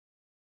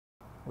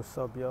What's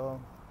up,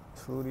 y'all?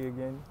 It's Rudy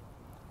again.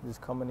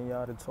 Just coming to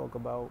y'all to talk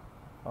about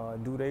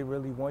do they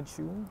really want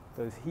you?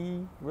 Does he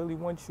really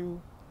want you?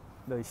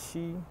 Does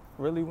she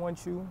really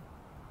want you?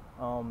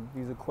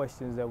 These are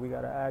questions that we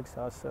got to ask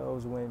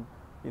ourselves when,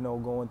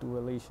 going through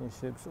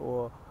relationships,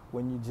 or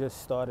when you're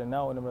just starting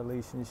out in a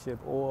relationship,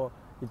 or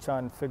you're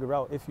trying to figure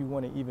out if you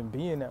want to even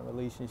be in that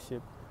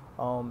relationship.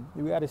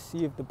 You got to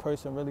see if the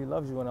person really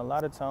loves you. And a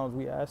lot of times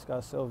we ask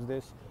ourselves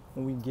this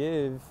when we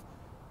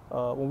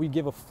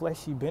give a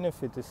fleshy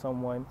benefit to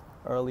someone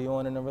early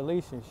on in a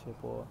relationship,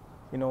 or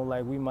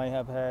like we might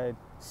have had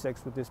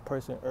sex with this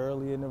person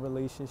early in the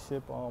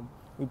relationship.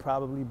 We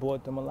probably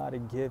bought them a lot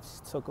of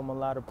gifts, took them a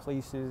lot of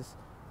places,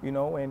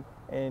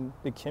 and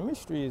the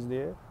chemistry is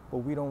there, but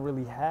we don't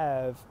really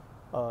have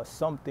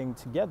something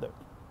together.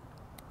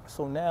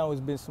 So now it's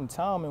been some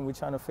time and we're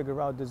trying to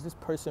figure out, does this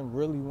person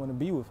really want to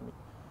be with me?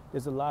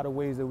 There's a lot of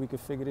ways that we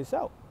could figure this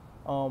out.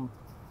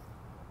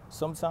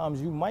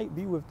 Sometimes you might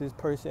be with this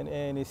person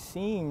and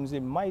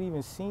it might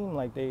even seem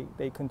like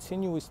they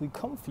continuously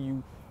come for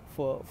you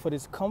for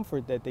this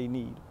comfort that they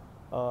need.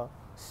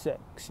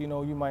 Sex, you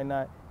might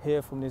not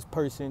hear from this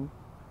person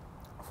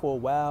for a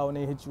while and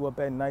they hit you up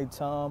at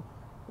nighttime.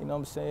 You know what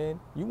I'm saying?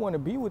 You want to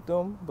be with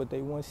them, but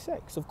they want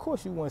sex. Of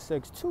course you want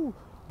sex too,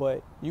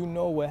 but you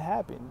know what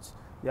happens.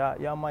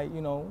 Y'all might,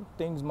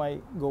 things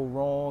might go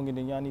wrong and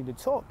then y'all need to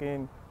talk,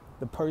 and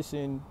the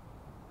person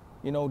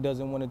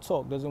doesn't want to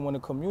talk, doesn't want to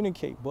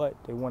communicate, but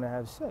they want to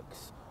have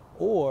sex.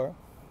 Or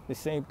the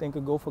same thing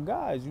could go for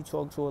guys. You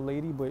talk to a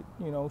lady, but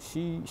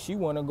she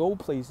want to go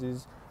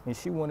places and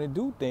she want to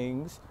do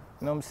things,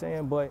 you know what I'm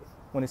saying? But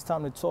when it's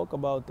time to talk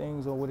about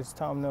things, or when it's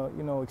time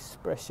to,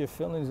 express your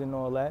feelings and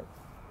all that,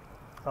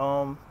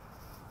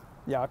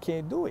 y'all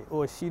can't do it.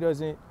 Or she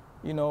doesn't,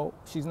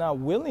 she's not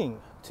willing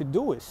to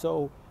do it.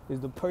 So is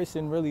the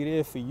person really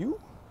there for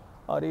you?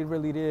 Are they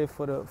really there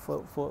for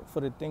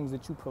the things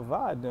that you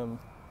provide them?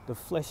 The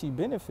fleshy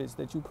benefits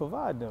that you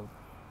provide them.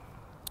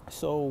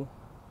 So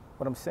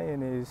what I'm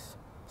saying is,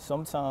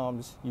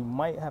 sometimes you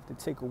might have to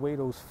take away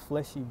those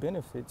fleshy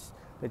benefits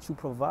that you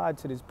provide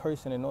to this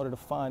person in order to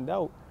find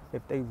out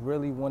if they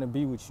really want to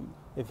be with you,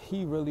 if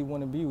he really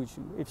want to be with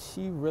you, if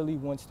she really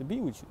wants to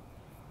be with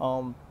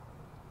you.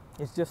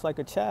 It's just like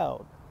a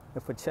child.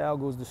 If a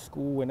child goes to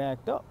school and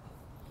act up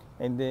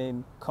and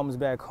then comes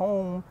back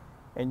home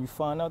and you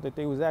find out that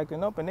they was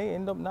acting up and they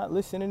end up not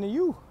listening to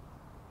you,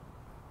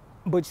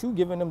 but you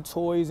giving them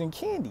toys and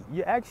candy,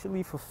 you're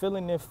actually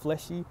fulfilling their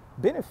fleshy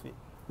benefit.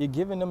 You're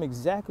giving them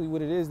exactly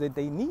what it is that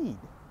they need,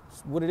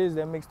 what it is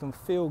that makes them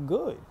feel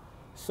good.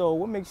 So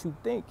what makes you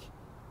think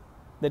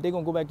that they're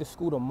going to go back to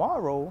school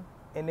tomorrow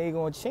and they're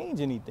going to change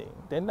anything?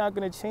 They're not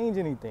going to change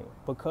anything,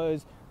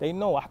 because they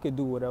know I could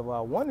do whatever I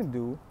want to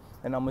do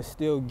and I'm going to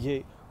still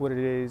get what it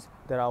is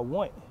that I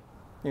want.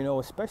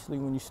 Especially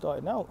when you're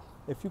starting out.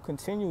 If you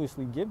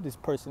continuously give this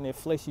person their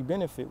fleshy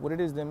benefit, what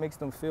it is that makes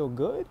them feel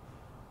good,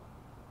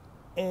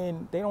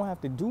 and they don't have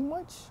to do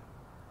much,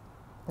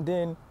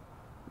 then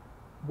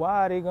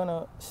why are they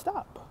gonna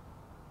stop?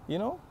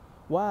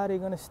 Why are they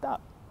gonna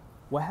stop?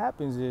 What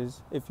happens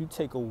is, if you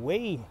take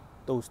away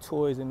those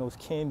toys and those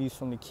candies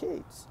from the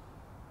kids,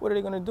 what are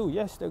they gonna do?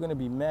 Yes, they're gonna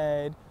be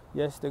mad.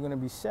 Yes, they're gonna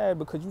be sad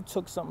because you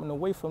took something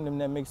away from them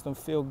that makes them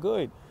feel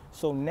good.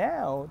 So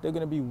now they're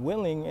gonna be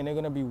willing and they're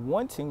gonna be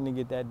wanting to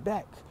get that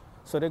back.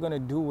 So they're gonna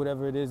do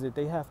whatever it is that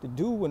they have to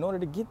do in order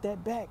to get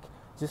that back,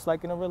 just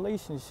like in a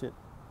relationship.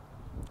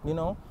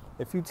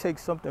 If you take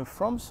something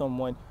from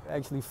someone,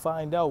 actually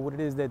find out what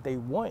it is that they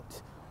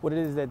want, what it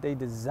is that they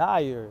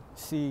desire.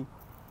 See,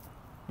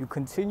 you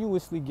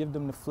continuously give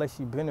them the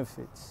fleshy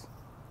benefits,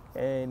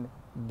 and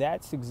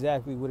that's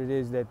exactly what it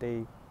is that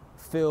they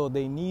feel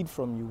they need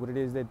from you, what it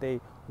is that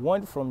they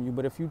want from you.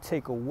 But if you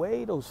take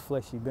away those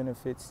fleshy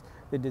benefits,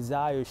 the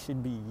desire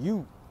should be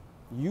you.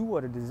 You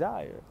are the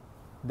desire.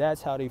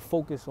 That's how they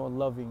focus on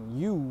loving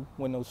you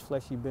when those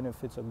fleshy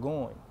benefits are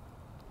gone.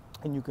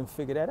 And you can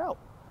figure that out.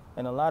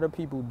 And a lot of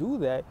people do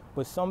that,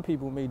 but some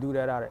people may do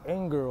that out of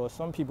anger, or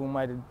some people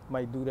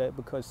might do that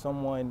because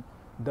someone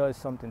does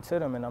something to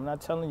them. And I'm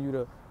not telling you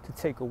to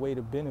take away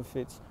the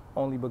benefits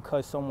only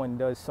because someone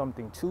does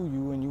something to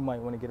you and you might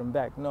want to get them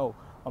back. No,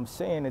 I'm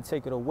saying to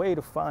take it away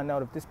to find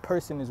out if this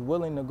person is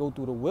willing to go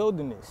through the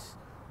wilderness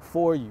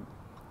for you.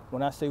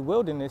 When I say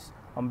wilderness,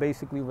 I'm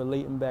basically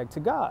relating back to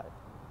God.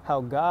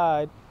 How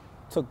God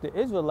took the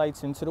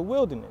Israelites into the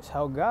wilderness.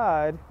 How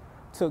God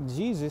took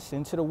Jesus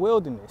into the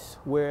wilderness,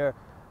 where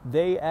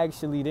they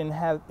actually didn't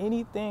have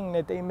anything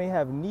that they may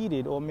have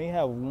needed or may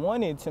have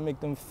wanted to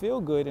make them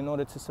feel good in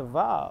order to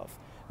survive.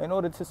 In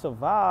order to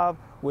survive,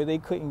 where they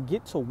couldn't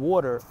get to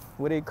water,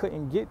 where they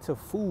couldn't get to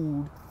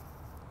food,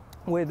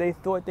 where they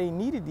thought they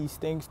needed these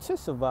things to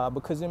survive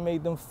because it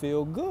made them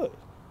feel good.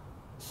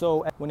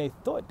 So when they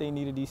thought they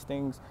needed these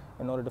things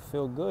in order to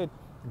feel good,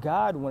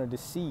 God wanted to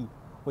see,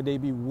 would they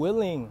be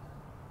willing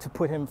to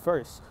put him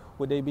first?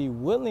 Would they be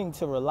willing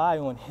to rely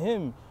on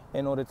him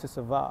in order to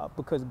survive?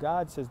 Because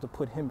God says to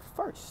put him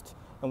first.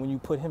 And when you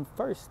put him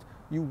first,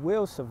 you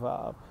will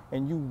survive.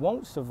 And you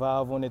won't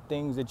survive on the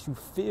things that you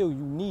feel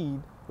you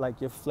need like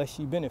your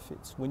fleshy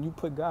benefits. When you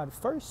put God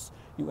first,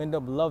 you end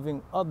up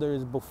loving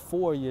others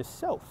before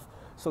yourself.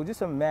 So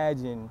just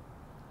imagine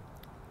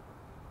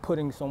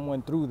putting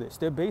someone through this.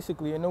 They're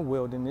basically in the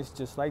wilderness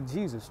just like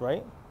Jesus,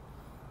 right?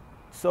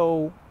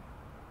 So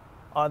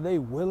are they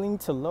willing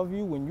to love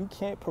you when you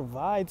can't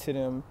provide to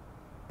them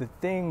the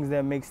things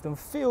that makes them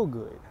feel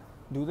good?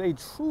 Do they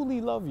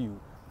truly love you?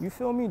 You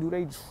feel me? Do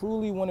they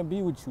truly want to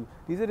be with you?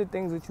 These are the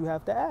things that you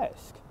have to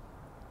ask.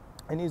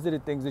 And these are the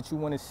things that you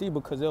want to see,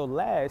 because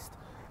it'll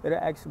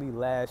actually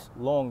last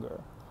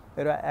longer.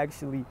 It'll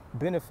actually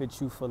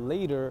benefit you for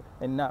later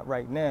and not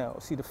right now.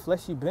 See, the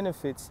fleshy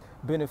benefits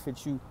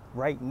benefit you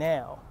right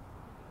now.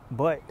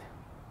 But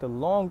the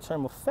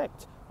long-term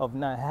effect of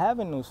not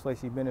having those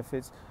fleshy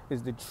benefits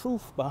is the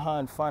truth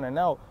behind finding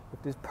out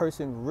if this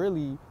person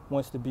really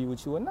wants to be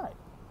with you or not.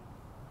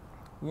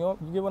 You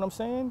get what I'm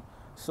saying?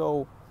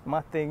 So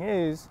my thing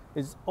is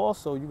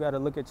also you got to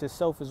look at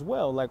yourself as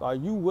well. Like, are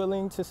you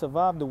willing to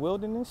survive the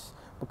wilderness?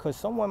 Because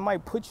someone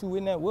might put you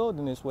in that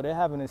wilderness where they're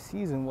having a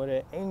season where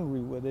they're angry,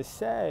 where they're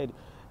sad,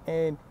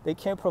 and they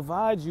can't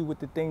provide you with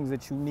the things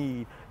that you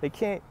need. They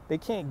can't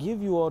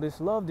give you all this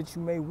love that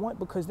you may want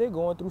because they're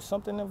going through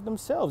something of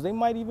themselves. They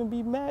might even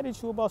be mad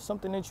at you about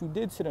something that you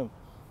did to them,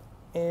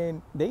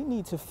 and they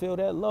need to feel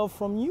that love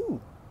from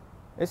you.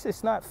 It's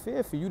just not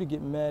fair for you to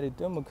get mad at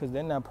them because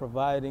they're not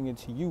providing it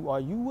to you.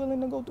 Are you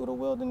willing to go through the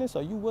wilderness?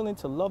 Are you willing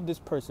to love this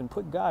person?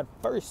 Put God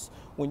first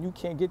when you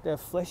can't get that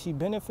fleshy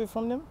benefit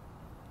from them?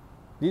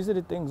 These are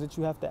the things that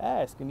you have to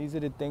ask, and these are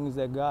the things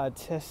that God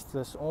tests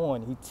us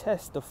on. He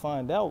tests to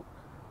find out,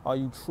 are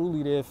you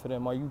truly there for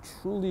them? Are you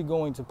truly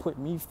going to put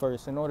me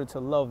first in order to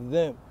love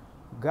them?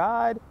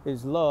 God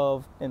is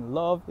love, and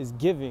love is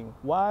giving.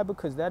 Why?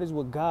 Because that is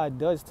what God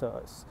does to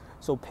us.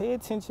 So pay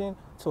attention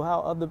to how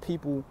other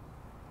people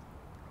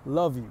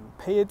love you.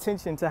 Pay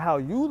attention to how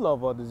you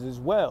love others as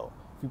well.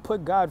 If you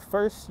put God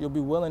first, you'll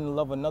be willing to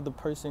love another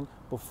person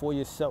before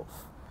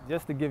yourself.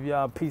 Just to give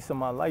y'all a piece of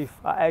my life,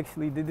 I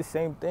actually did the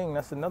same thing.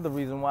 That's another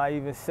reason why I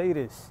even say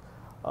this.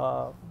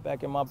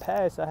 Back in my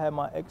past, I had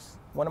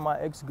one of my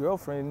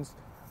ex-girlfriends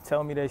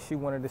tell me that she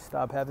wanted to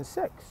stop having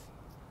sex.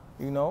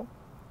 You know,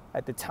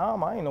 at the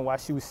time, I didn't know why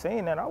she was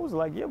saying that. I was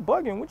like, you're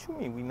bugging. What you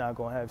mean we not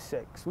gonna have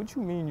sex? What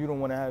you mean you don't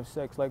want to have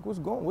sex? Like,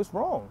 what's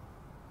wrong?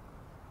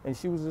 And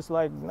she was just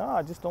like, nah,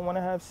 I just don't want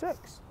to have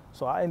sex.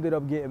 So I ended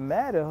up getting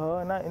mad at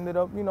her, and I ended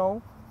up,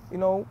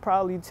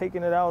 probably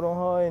taking it out on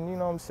her. And you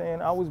know what I'm saying?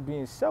 I was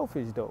being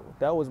selfish, though.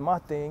 That was my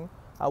thing.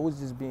 I was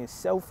just being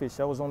selfish.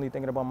 I was only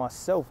thinking about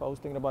myself. I was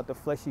thinking about the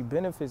fleshy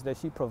benefits that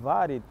she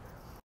provided.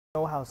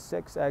 You know how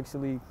sex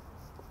actually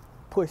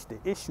pushed the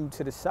issue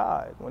to the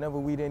side. Whenever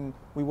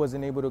we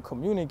wasn't able to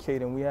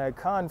communicate and we had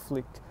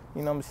conflict,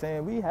 you know what I'm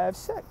saying? We have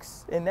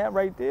sex. And that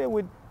right there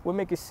would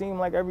make it seem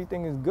like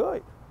everything is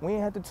good. We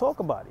ain't had to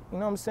talk about it. You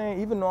know what I'm saying?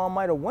 Even though I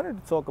might have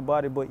wanted to talk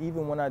about it, but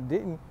even when I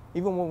didn't,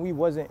 even when we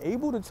wasn't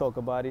able to talk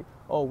about it,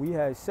 oh, we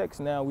had sex,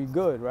 now we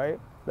good, right?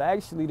 But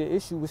actually the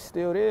issue was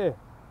still there.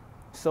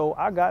 So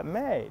I got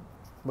mad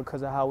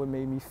because of how it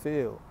made me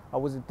feel. I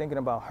wasn't thinking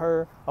about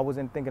her. I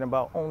wasn't thinking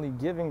about only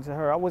giving to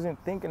her. I wasn't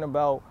thinking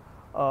about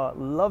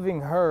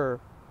loving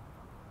her,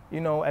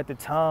 at the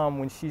time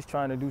when she's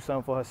trying to do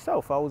something for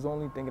herself. I was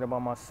only thinking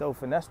about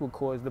myself, and that's what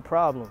caused the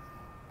problem.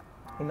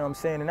 You know what I'm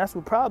saying? And that's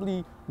what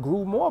probably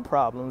grew more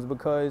problems,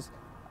 because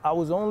I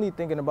was only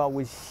thinking about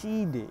what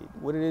she did,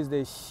 what it is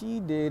that she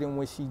did and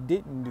what she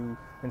didn't do,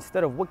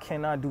 instead of what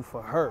can I do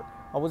for her.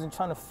 I wasn't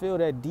trying to feel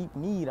that deep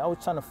need. I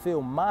was trying to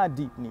feel my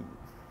deep need.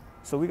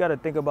 So we got to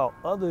think about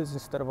others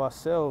instead of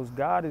ourselves.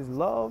 God is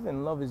love,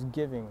 and love is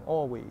giving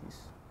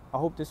always. I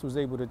hope this was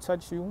able to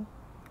touch you.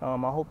 I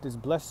hope this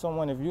blessed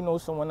someone. If you know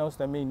someone else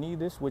that may need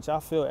this, which I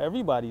feel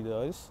everybody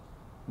does,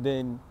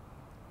 then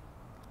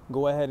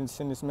go ahead and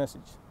send this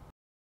message.